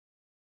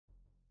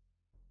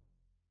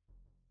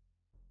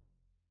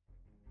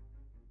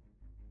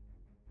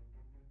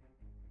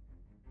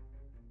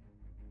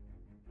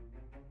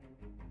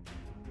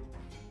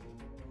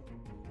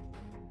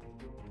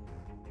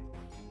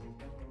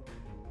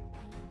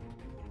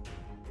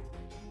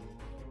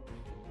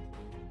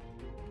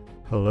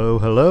Hello,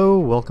 hello,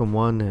 welcome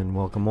one and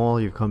welcome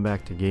all. You've come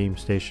back to Game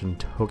Station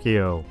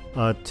Tokyo.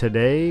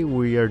 Today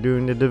we are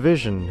doing The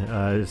Division.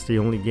 It's the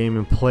only game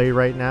in play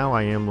right now.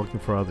 I am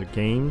looking for other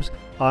games.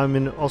 I've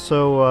been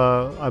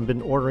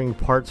ordering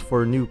parts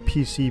for a new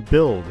PC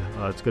build.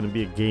 It's going to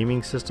be a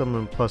gaming system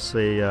and plus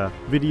a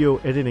video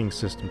editing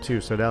system too,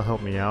 so that'll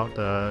help me out.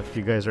 If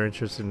you guys are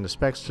interested in the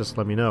specs, just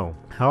let me know.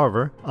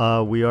 However,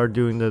 we are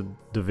doing the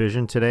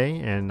Division today,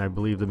 and I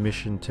believe the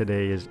mission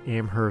today is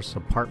Amherst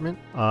apartment.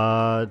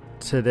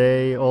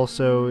 Today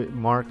also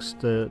marks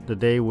the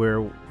day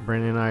where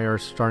Brandon and I are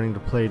starting to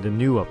play the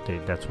new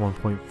update. That's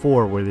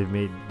 1.4, where they've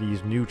made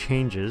these new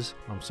changes.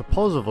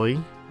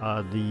 Supposedly,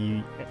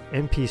 the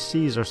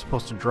NPCs are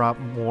supposed to drop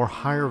more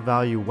higher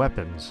value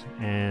weapons,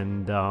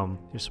 and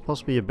there's supposed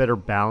to be a better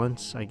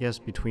balance, I guess,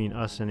 between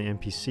us and the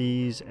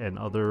NPCs and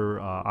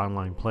other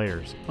online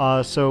players.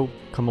 So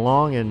come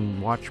along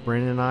and watch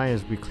Brandon and I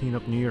as we clean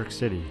up New York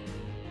City.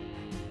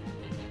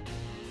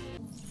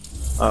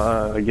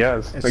 I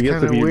guess. It's I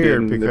guess if you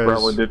weird didn't, it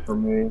probably did for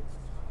me.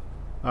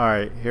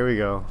 Alright, here we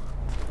go.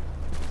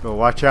 So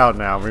watch out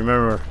now.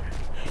 Remember,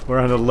 we're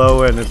on the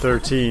low end of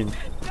 13.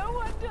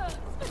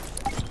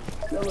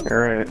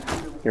 Alright,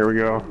 here we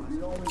go.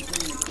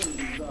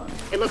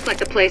 It looks like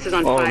the place is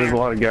on fire. Oh, there's a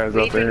lot of guys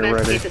out there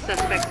already. Investigate the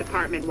suspect's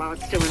apartment while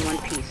it's still in one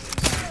piece.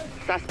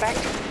 Suspect?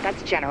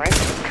 That's generous.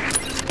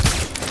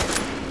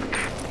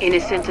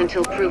 Innocent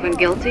until proven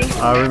guilty?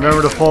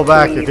 Remember to fall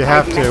back if you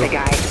have to.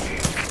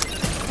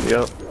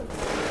 Yep.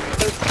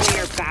 Those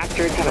cleaner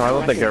bastards have I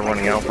don't think that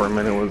running out for a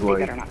minute was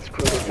like an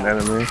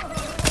enemy.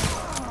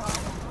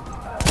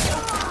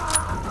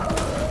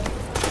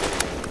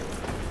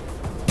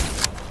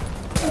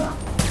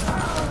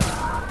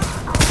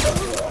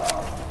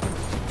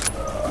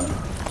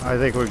 I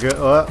think we're good.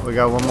 Oh, we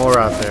got one more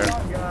out there.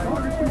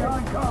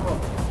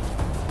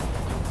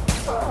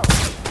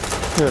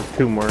 Yeah,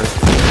 two more.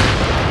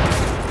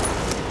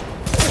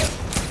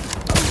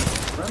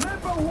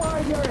 Remember why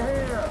you're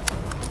here.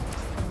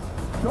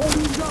 Don't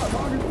use up.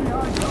 Target's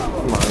behind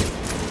cover. Come on.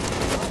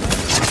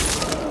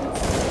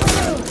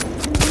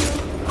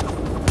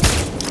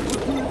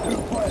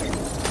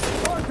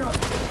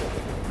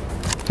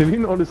 Did you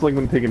notice, like,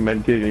 when taking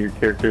medkit in your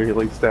character, he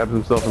like stabs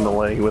himself in the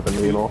leg with a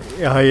needle?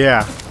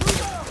 Yeah.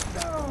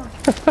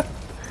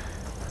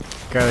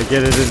 Gotta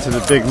get it into the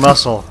big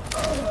muscle.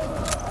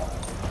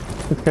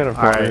 It's kind of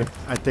funny. Alright,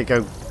 I think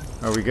are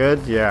we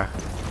good? Yeah.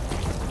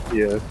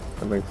 Yeah,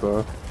 I think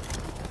so.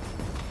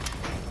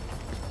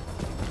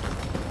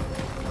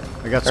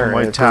 I got some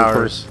white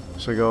towers,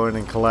 so go in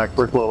and collect.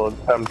 First little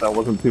attempt, that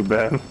wasn't too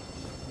bad.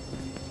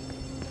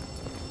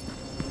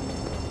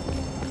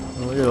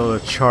 Look at all the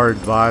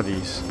charred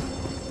bodies.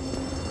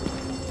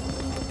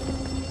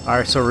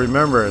 Alright, so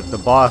remember, the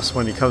boss,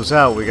 when he comes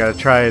out, we gotta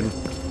try and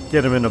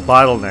get him in a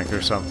bottleneck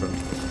or something.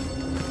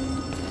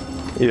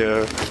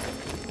 Yeah,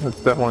 that's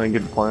definitely a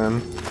good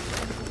plan.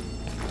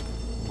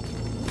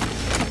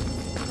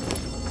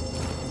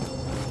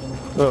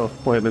 Oh,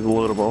 wait, there's a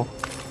loadable.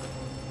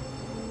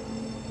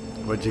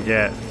 What'd you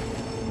get?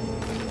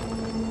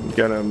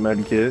 Got a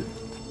med kit.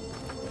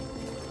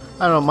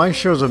 I don't know, mine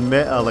shows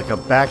like a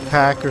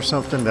backpack or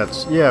something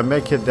that's, yeah, a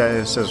med kit that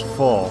it says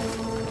full.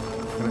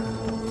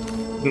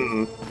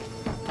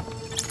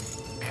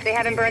 They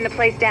haven't burned the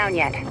place down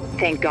yet,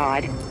 thank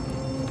God.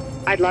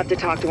 I'd love to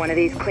talk to one of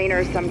these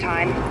cleaners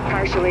sometime,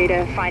 partially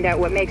to find out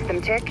what makes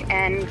them tick,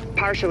 and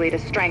partially to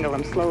strangle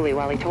him slowly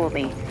while he told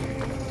me.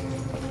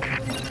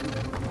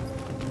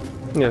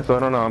 Yeah, so I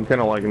don't know, I'm kind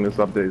of liking this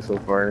update so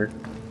far.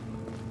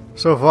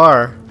 So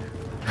far?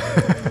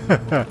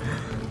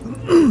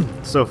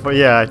 So far,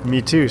 yeah,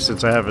 me too,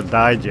 since I haven't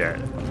died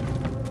yet.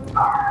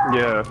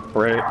 Yeah,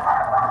 right.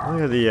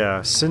 Look at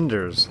the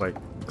cinders, like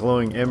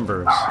glowing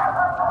embers.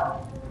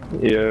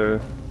 Yeah.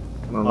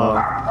 I don't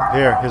know.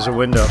 Here's a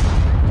window.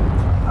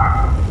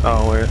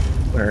 Oh, wait.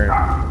 Alright.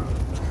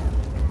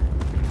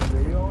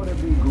 They ought to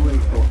be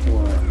grateful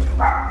for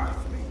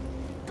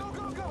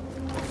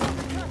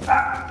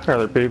it. Are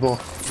there people?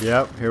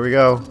 Yep, here we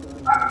go.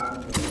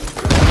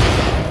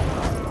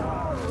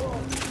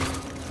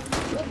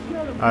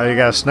 Oh, you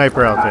got a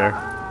sniper out there.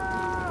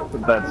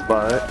 That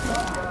spot.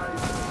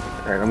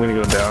 Alright, I'm gonna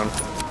go down.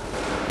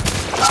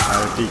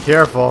 Be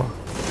careful.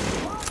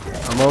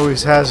 I'm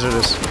always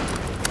hazardous.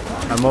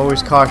 I'm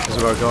always cautious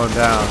about going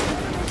down.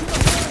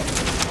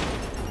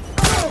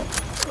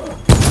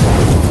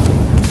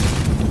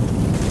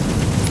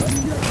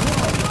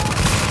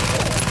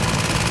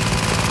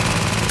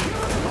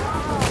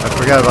 I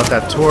forgot about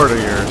that turret of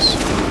yours.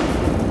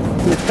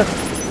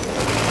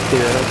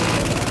 Yeah.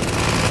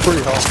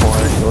 Pretty helpful,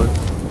 actually.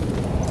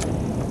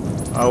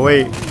 Oh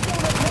wait. I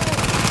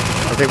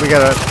think we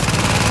got a...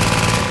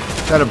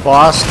 Is that a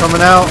boss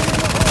coming out?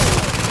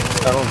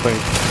 I don't think...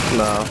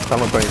 No, I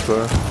don't think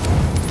so.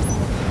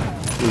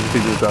 He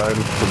just died,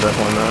 so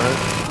definitely not.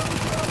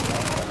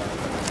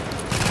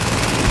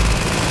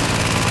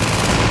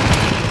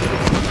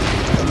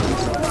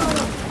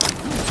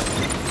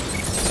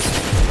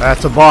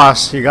 That's a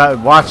boss. You got to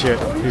watch it.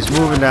 He's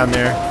moving down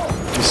there.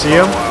 You see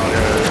him? Oh, wow,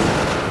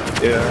 yeah.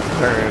 Yeah,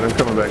 alright, I'm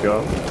coming back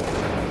up.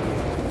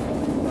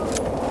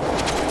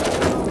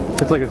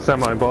 It's like a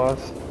semi-boss.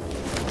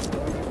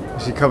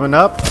 Is he coming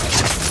up?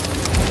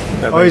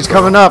 Oh, He's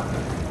coming up.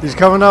 He's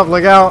coming up.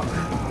 Look out.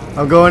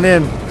 I'm going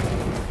in.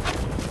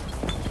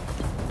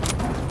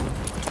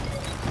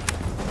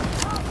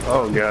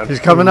 Oh god. He's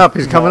coming up.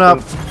 He's coming up.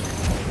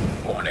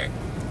 Warning.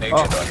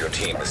 Agent on your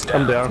team is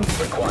down. I'm down.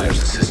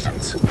 Requires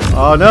assistance.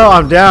 Oh no,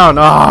 I'm down.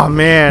 Oh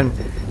man.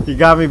 He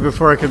got me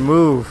before I could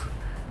move.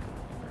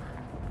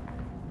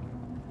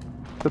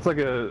 That's like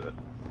a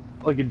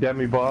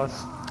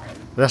demi-boss.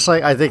 That's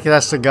like, I think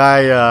that's the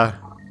guy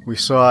we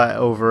saw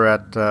over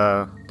at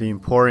the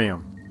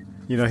Emporium.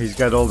 You know, he's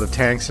got all the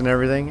tanks and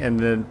everything, and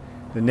then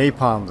the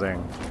napalm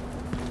thing.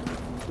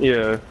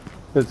 Yeah,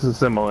 it's a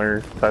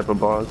similar type of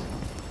boss.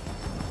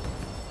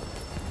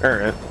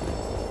 Alright.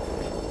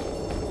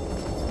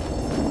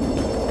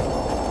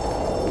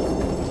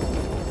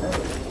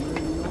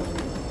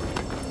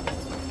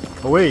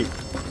 Oh wait,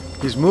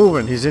 he's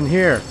moving. He's in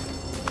here.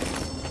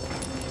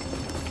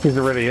 He's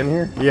already in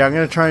here? Yeah, I'm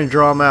gonna try and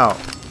draw him out.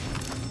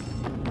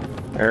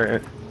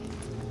 Alright.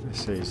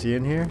 Let's see, is he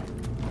in here?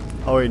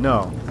 Oh wait,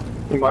 no.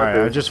 He might Alright,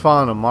 be. I just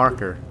found a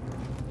marker.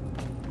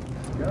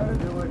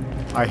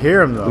 I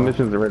hear him The though.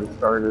 mission's already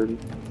started.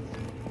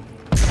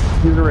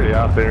 He's already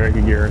out there, I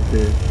can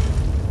guarantee.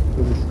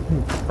 This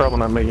is probably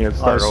not making it Oh,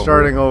 start it's over.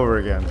 starting over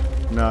again.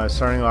 No, it's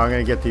starting. I'm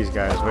gonna get these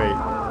guys. Wait.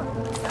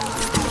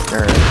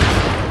 Alright.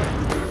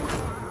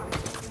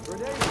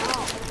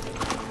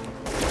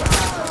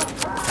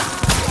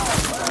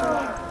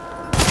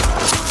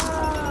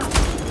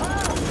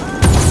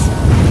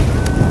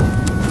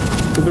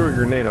 Who threw a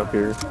grenade up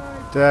here?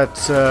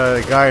 That's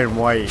the guy in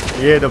white.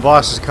 Yeah, the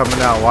boss is coming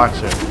out. Watch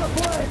it.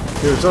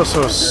 There's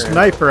also a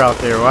sniper out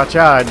there. Watch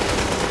out.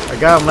 I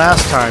got him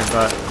last time,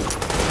 but.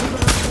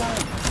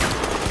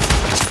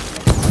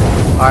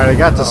 Alright, I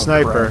got the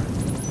sniper.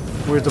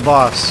 crap. Where's the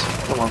boss?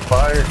 I'm on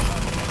fire.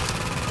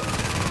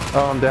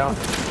 Oh, I'm down.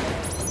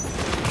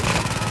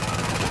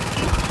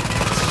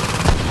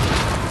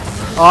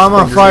 Oh, I'm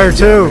on Think fire you're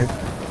too. gonna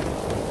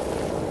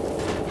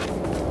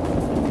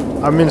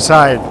get I'm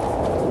inside. me.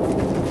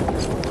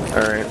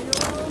 Alright.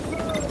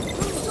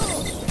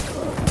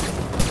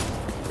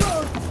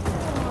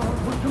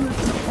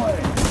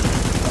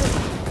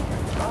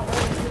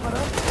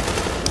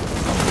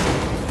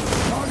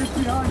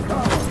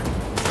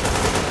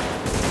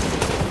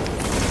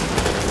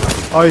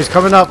 Oh, he's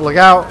coming up. Look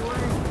out.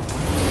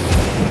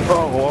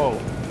 Oh,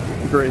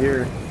 whoa. He's right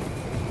here.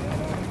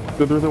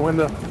 Go through the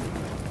window.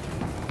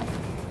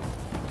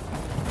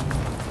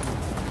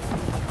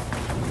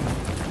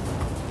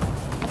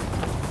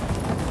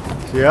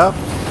 Yep.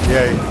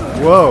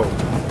 Yeah. Whoa.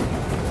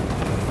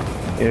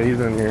 Yeah, he's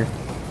in here.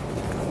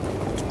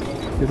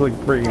 He's like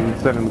freaking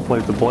setting the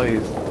place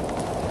ablaze.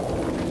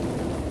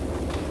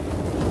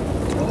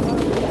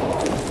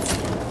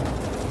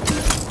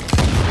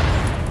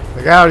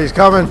 Look out. He's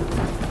coming.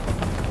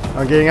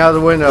 I'm getting out of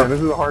the Yeah, window.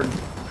 this is a hard.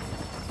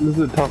 This is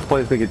a tough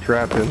place to get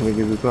trapped in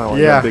because it's not like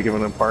Yeah. that big of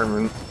an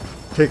apartment.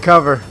 Take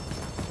cover.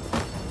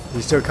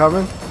 He's still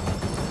coming?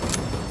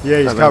 Yeah,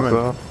 he's I think coming.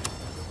 so.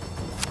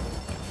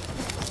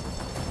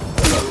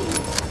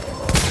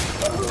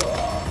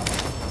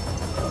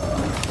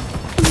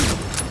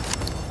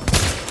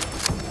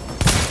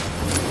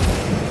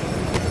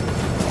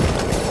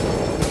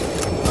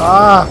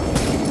 Ah!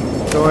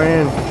 Go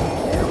in.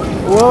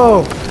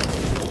 Whoa!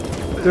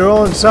 They're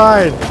all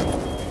inside.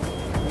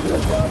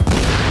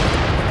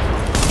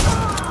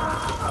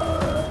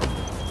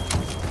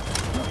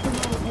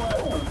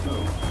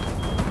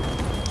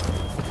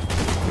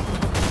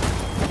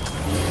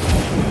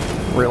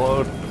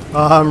 Reload.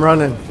 I'm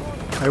running.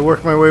 I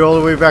worked my way all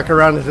the way back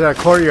around into that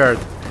courtyard.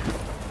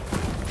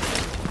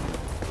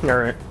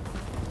 Alright.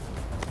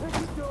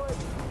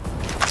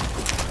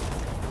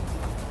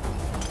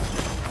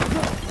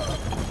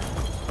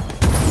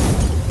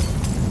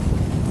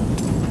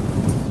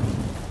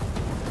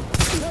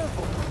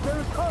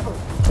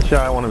 I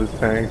shot one of his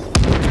tanks.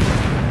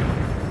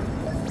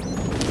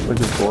 Which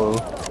is slow.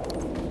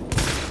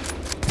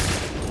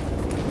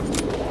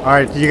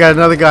 Alright, you got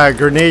another guy, a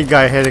grenade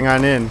guy heading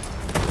on in.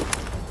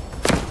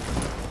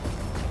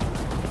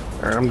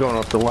 Alright, I'm going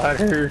up the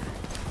ladder.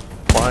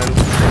 Fine.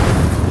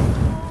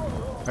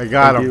 I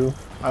got Thank him. you.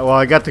 Well,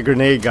 I got the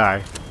grenade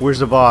guy. Where's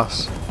the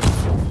boss?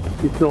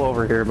 He's still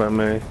over here by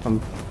me.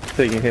 I'm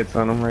taking hits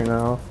on him right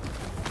now.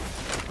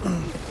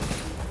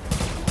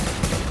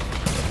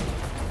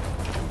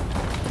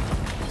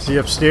 Is he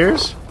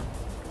upstairs?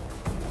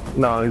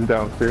 No, he's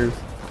downstairs.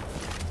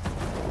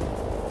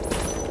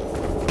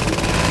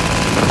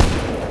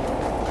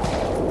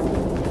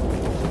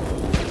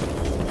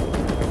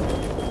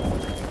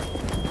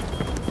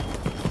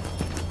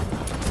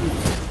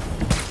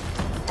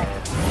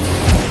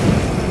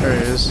 There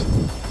he is.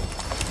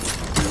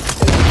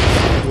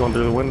 Going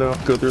through the window?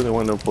 Go through the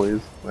window,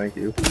 please. Thank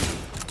you.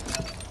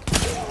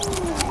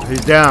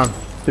 He's down.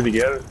 Did he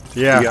get it?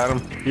 Yeah. You got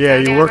him? Yeah,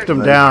 you worked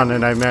him down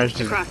and I managed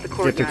to Across the get to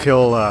courtyard.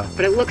 kill,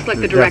 But it looks like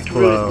the the direct death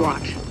route blow. is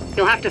blocked.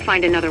 You'll have to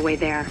find another way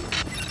there.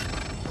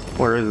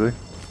 Where is he?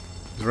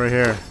 He's right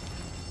here.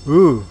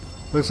 Ooh,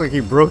 looks like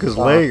he broke his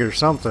leg or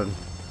something.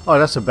 Oh,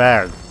 that's a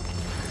bag.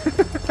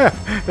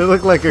 It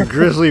looked like a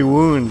grisly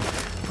wound.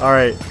 All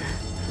right.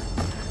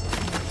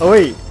 Oh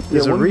wait,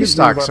 there's a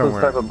restock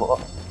somewhere.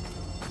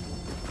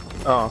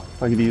 Oh,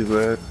 I could use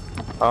that.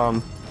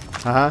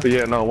 But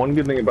yeah, no. One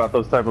good thing about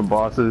those type of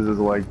bosses is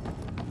like,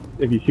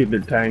 if you shoot their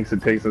tanks,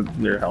 it takes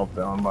their health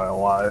down by a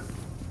lot.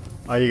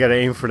 Oh, you gotta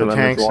aim for the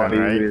tanks, then,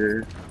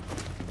 right?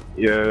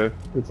 Yeah,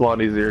 it's a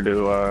lot easier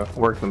to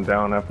work them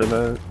down after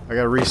that. I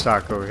got a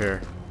restock over here.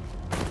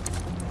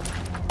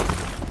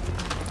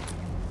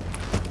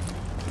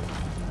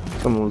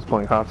 Someone was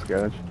playing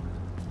hopscotch.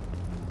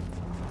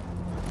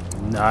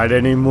 Not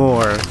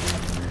anymore.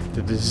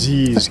 The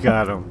disease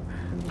got him.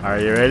 Are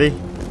you ready?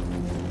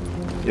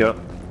 Yep.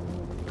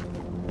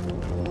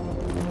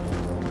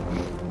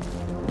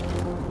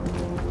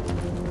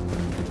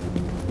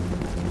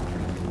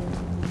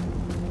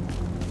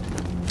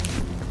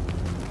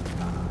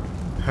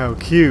 How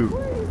cute.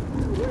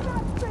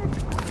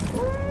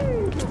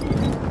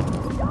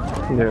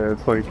 Yeah,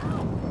 it's like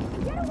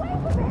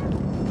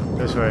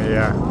This way,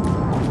 yeah.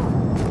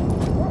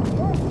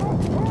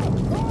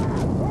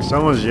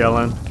 Someone's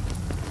yelling.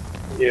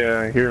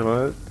 Yeah, I hear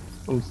that.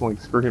 I'm just like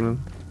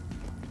screaming.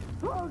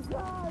 Oh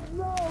God,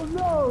 no,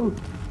 no!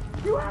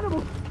 You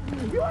animal!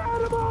 You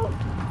animal!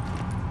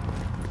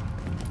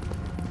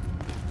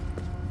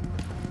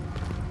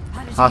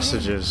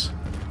 Hostages.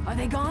 Are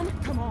they gone?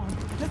 Come on,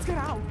 let's get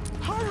out!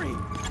 Hurry!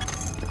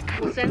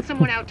 We'll send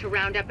someone out to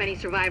round up any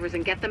survivors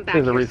and get them back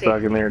There's a here restock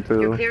safe. in there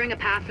too. You're clearing a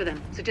path for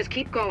them, so just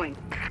keep going.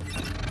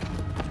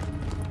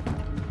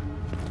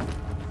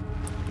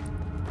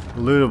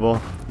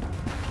 Lootable.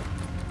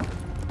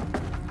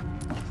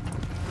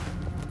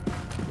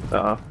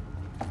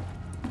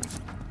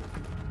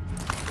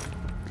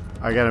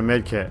 I got a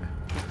med kit.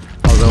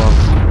 Although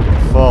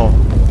I'm full.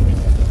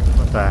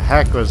 What the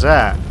heck was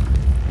that?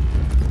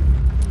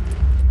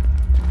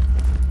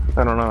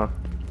 I don't know.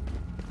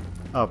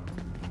 Up.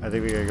 I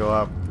think we gotta go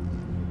up.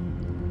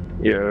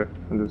 Yeah,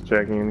 I'm just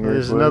checking in here.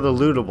 There's another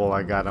lootable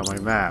I got on my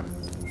map.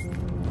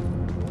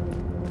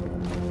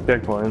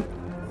 checkpoint.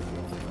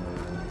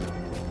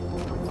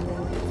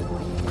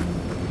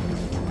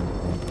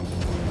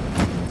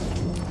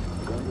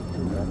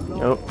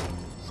 Oh,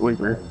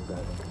 sweeper.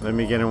 Let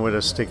me get him with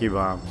a sticky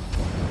bomb. Get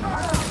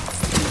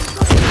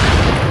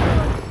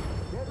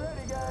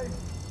ready, guys!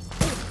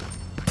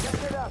 Get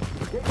it up!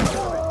 Get it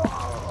up!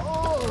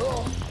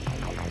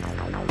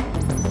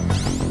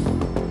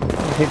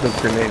 I hate those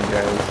grenade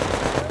guys.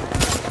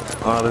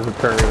 Oh, there's a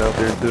turret out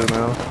there too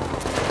now.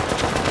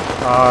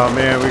 Oh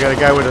man, we got a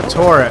guy with a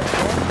turret.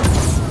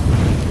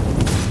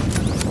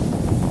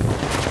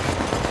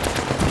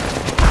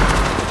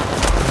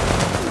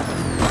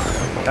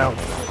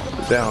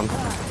 Ouch. Down.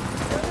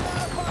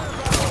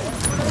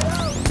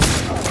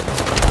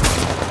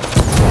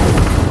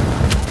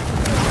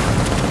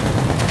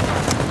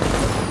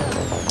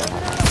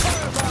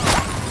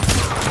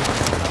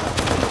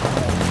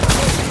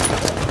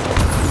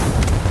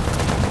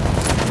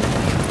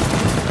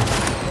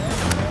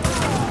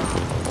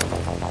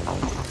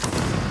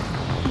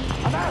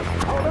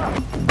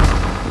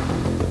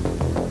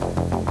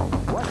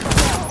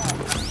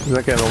 Is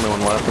that guy the only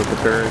one left with the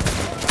turret?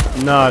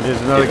 No,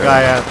 there's another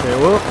guy out there.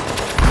 Whoop!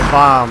 The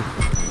bomb.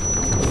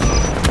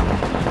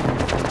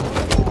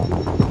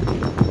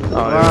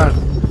 Oh, Come on.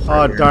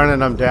 Oh, darn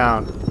it, I'm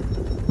down.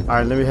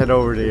 Alright, let me head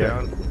over to you.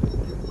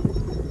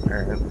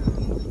 Alright.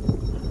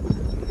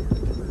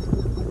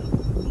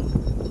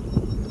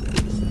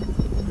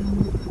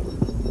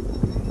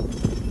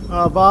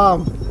 Oh,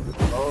 bomb.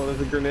 Oh,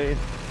 there's a grenade.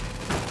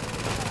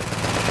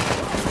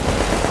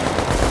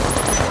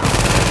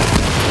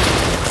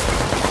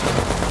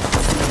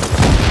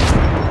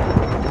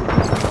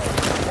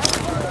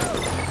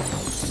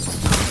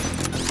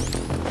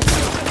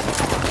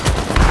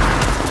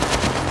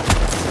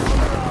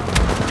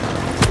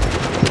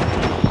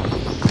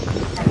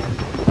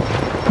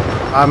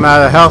 I'm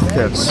out of health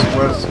kits.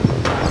 Where's...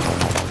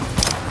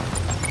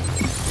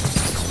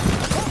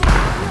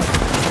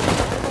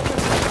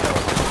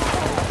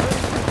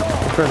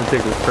 I'm trying to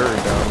take this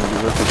turret down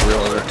because this is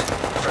real there.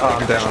 Oh,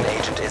 I'm down.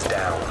 Agent is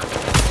down.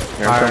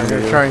 Here, Alright, I'm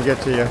gonna try and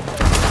get to you.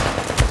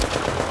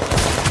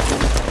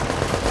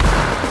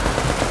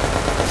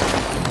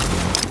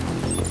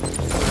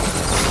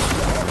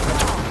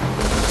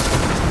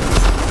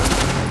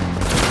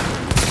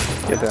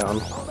 Get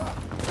down.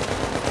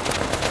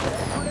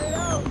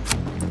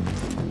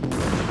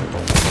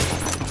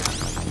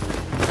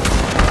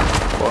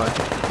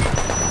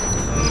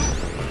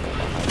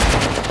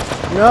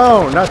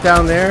 No, not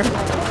down there.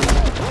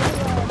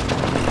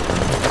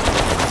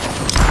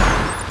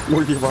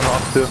 Where'd you run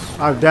off to?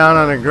 I'm down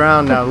on the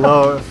ground now,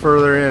 low,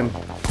 further in.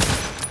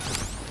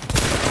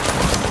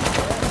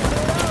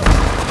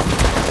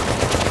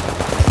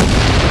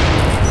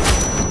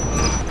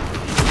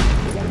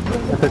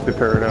 I took the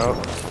turret out.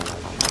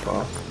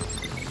 Well,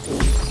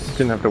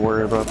 didn't have to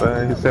worry about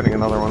that. He's setting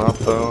another one up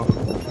though.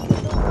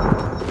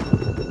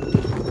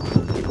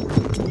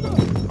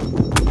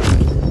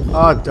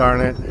 Oh,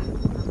 darn it.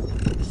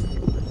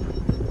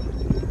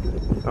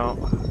 Oh.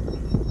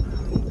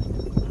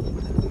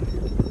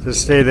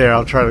 Just stay there.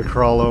 I'll try to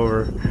crawl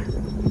over.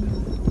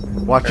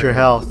 Watch your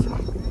health.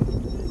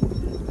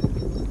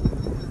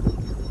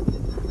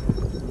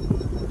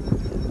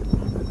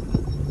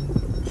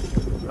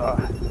 Oh,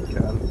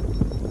 God.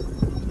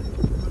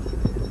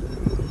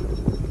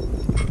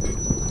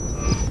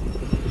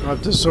 I'm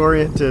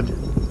disoriented.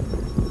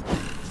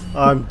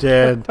 I'm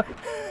dead.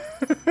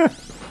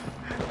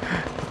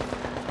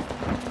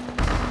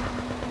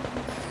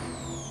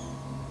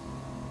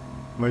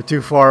 Am I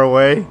too far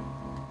away?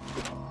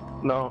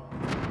 No.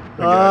 I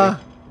got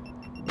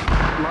it.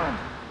 Come on.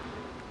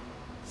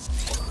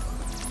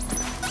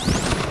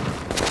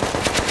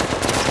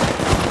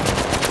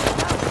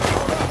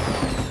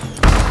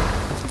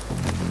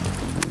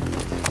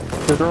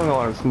 They're throwing a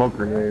lot of smoke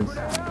grenades.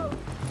 I'm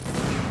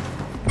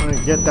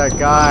gonna get that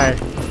guy.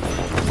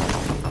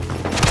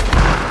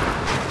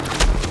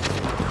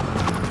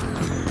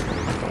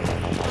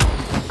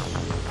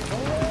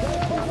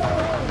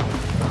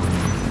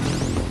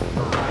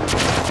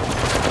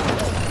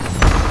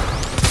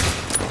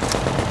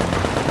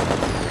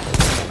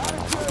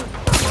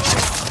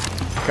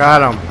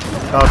 Got him.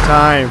 About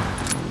time.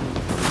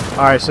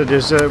 Alright, so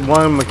there's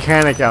one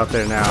mechanic out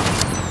there now.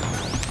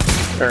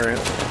 Alright.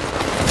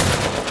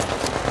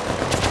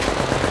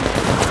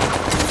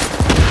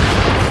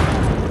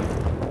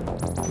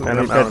 I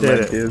think that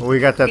did it. We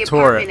got that the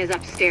turret. apartment is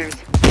upstairs.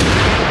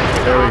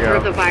 There we Author go.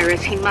 of the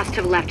virus, he must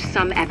have left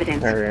some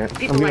evidence. Alright.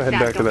 People I'm like gonna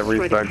head that back to don't that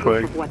destroy the restock proof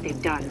quick. of what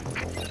they've done.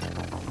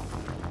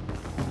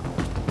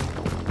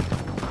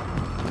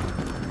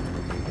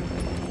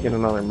 Get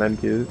another med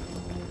kit.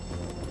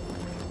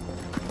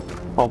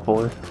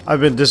 Hopefully. I've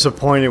been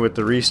disappointed with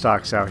the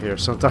restocks out here.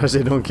 Sometimes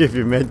they don't give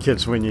you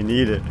medkits when you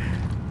need it.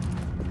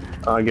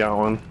 I got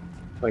one.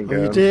 Thank Oh,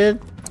 you God.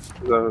 did?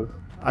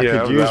 I Yeah,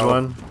 could was use out.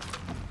 one.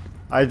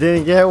 I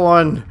didn't get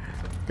one.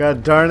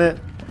 God darn it.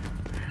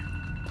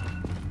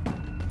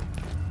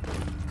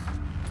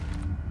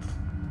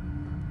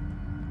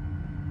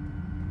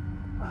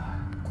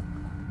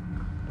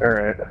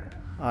 Alright.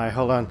 Alright,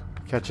 hold on.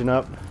 Catching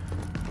up.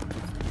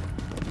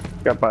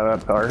 Got by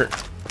that part.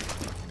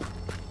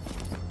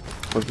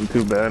 Wasn't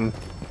too bad.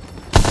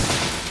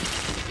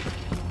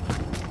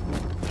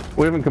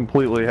 We haven't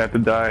completely had to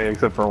die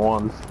except for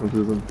once, which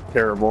isn't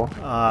terrible.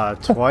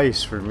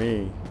 Twice for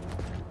me.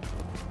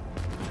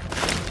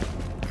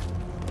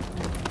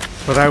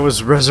 But I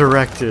was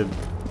resurrected.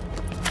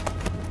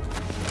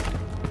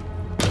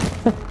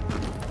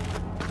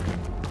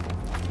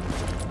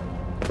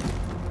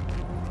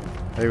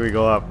 Here we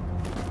go up.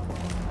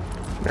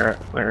 Alright,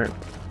 alright.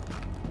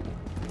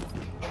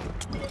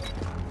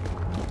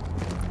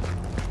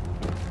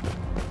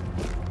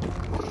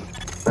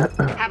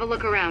 Have a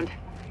look around.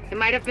 It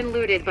might have been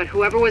looted, but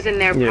whoever was in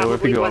there Yeah, we have to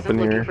probably go up wasn't in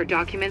looking here. for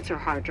documents or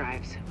hard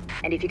drives.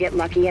 And if you get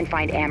lucky and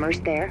find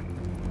Amherst there,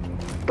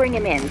 bring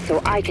him in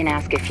so I can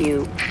ask a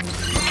few.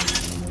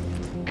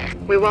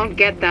 We won't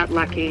get that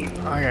lucky.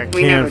 I got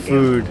We never canned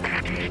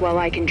food. Well,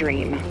 I can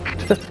dream.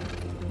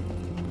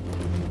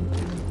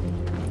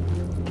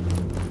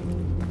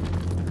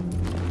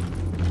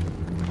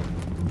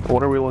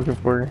 What are we looking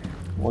for?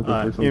 Looking for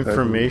some type of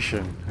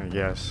Information, I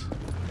guess.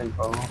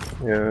 info.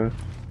 Yeah.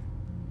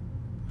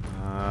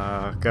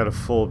 Got a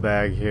full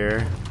bag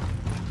here.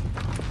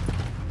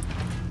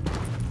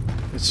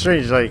 It's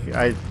strange, like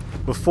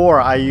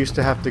before I used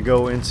to have to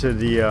go into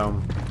the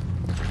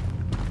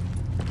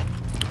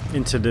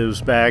into those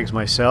bags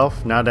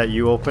myself. Now that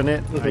you open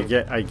it,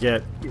 I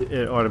get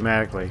it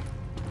automatically.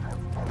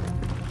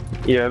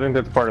 Yeah, I think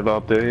that's part of the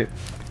update.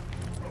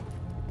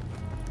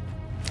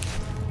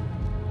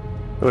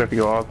 Do we have to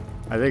go off?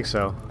 I think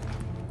so.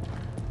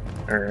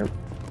 Alright.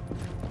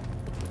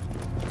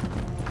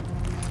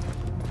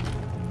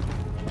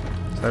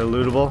 Is that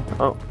lootable?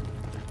 Oh.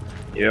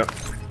 Yeah.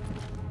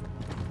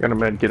 Got a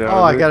med kit out.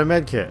 Oh, I got a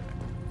med kit.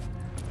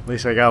 At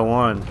least I got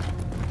one.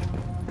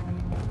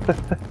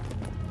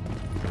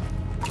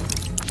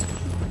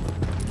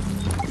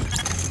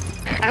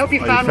 I hope you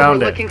Oh, you found what found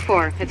we're it. looking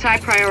for. It's high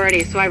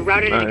priority, so I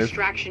routed an Nice.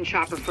 extraction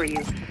chopper for you.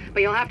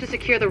 But you'll have to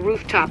secure the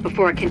rooftop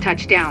before it can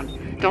touch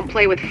down. Don't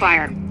play with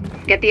fire.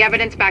 Get the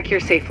evidence back here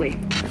safely.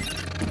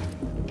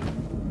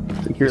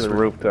 Secure the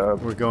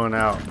rooftop. We're going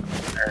out.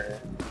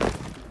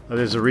 Oh,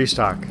 there's a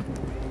restock.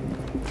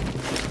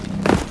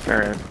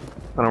 Alright.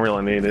 I don't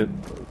really need it.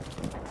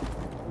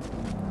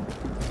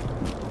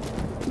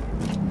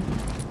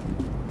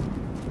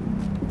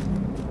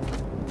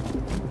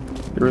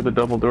 Through the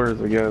double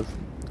doors, I guess.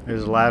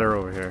 There's a ladder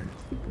over here.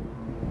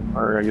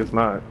 Or I guess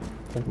not.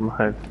 Never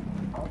mind.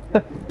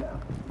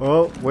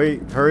 Oh,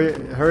 wait,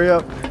 hurry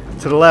up.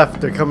 To the left,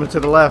 they're coming to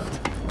the left.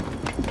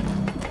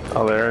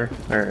 Oh, there?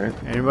 Alright.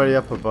 Anybody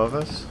up above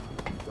us?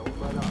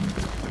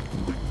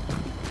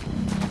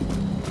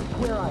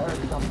 Where I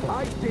heard something.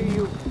 I see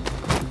you.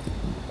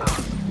 I'm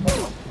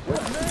clear.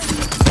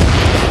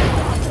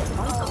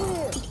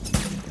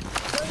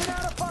 Sending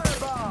out a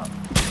firebomb.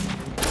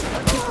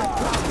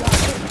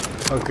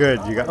 Oh, good.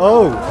 You got.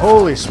 Oh,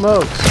 holy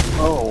smokes!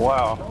 Oh,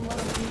 wow.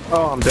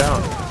 Oh, I'm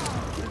down.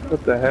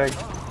 What the heck?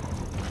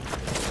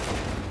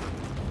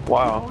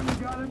 Wow.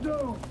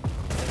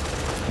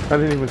 I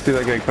didn't even see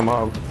that guy come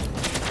up.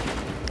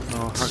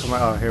 Oh, how come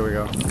I? Oh, here we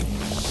go.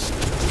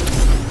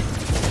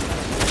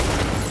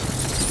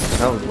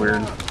 That was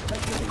weird.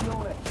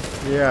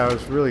 Yeah, it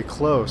was really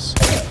close.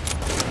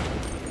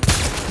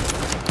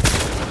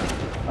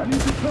 I need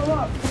to fill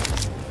up.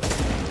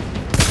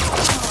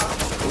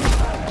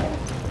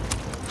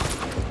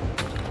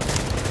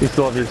 You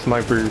still have your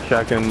sniper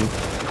shotgun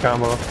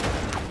combo?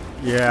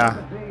 Yeah.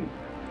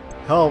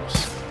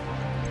 Helps.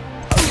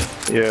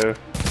 Yeah.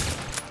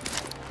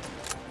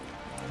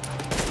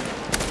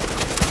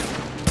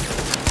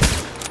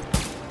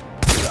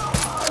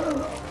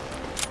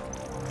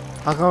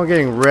 How come I'm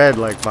getting red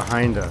like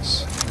behind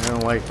us? I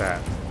don't like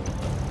that.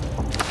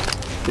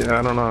 Yeah,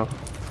 I don't know.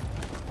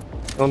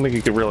 I don't think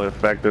it could really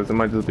affect us. It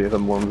might just be the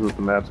ones that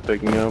the map's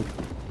picking up.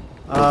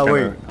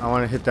 Wait. I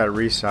want to hit that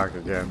restock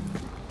again.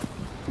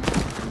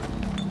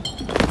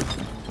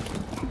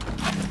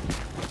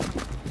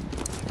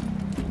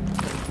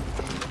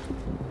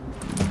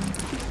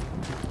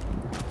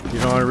 You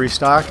don't want to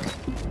restock?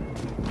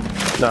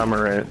 No, I'm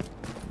alright.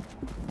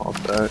 All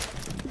set.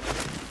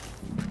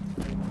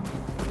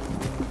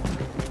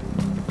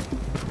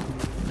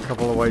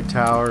 Couple of white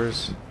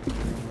towers.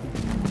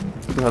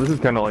 No, this is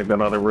kind of like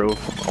that other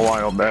roof a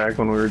while back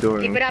when we were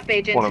doing Keep it up,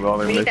 Agent. one of the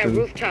other We need that missions.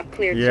 rooftop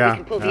cleared so Yeah, we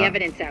can pull the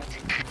evidence out.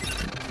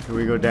 Can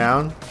we go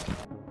down?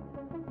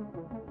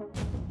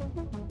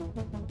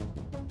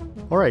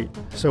 Alright,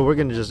 so we're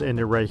gonna just end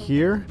it right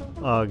here.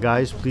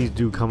 Guys, please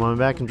do come on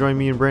back and join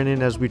me and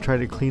Brandon as we try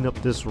to clean up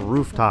this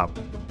rooftop.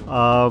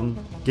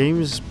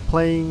 Game's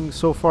playing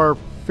so far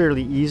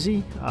fairly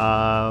easy.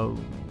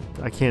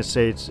 I can't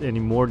say it's any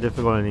more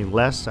difficult, any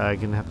less. I'm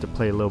gonna have to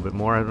play a little bit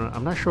more.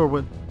 I'm not sure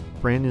what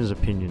Brandon's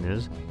opinion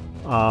is.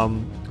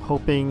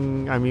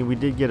 Hoping, I mean, we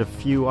did get a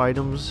few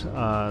items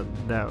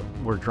that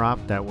were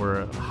dropped that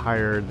were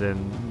higher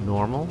than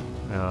normal,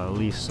 at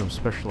least some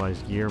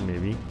specialized gear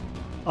maybe.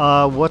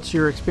 What's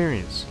your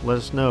experience? Let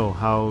us know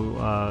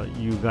how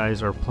you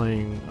guys are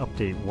playing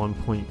update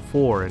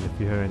 1.4, and if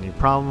you have any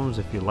problems,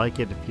 if you like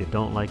it, if you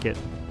don't like it,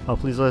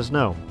 please let us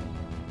know.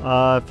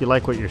 If you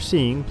like what you're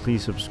seeing,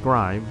 please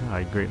subscribe.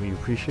 I greatly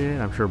appreciate it.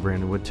 I'm sure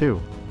Brandon would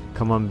too.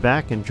 Come on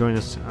back and join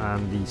us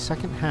on the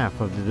second half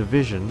of The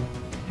Division,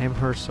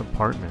 Amherst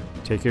apartment.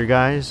 Take care,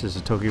 guys. This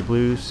is Tokyo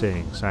Blue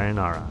saying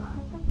sayonara.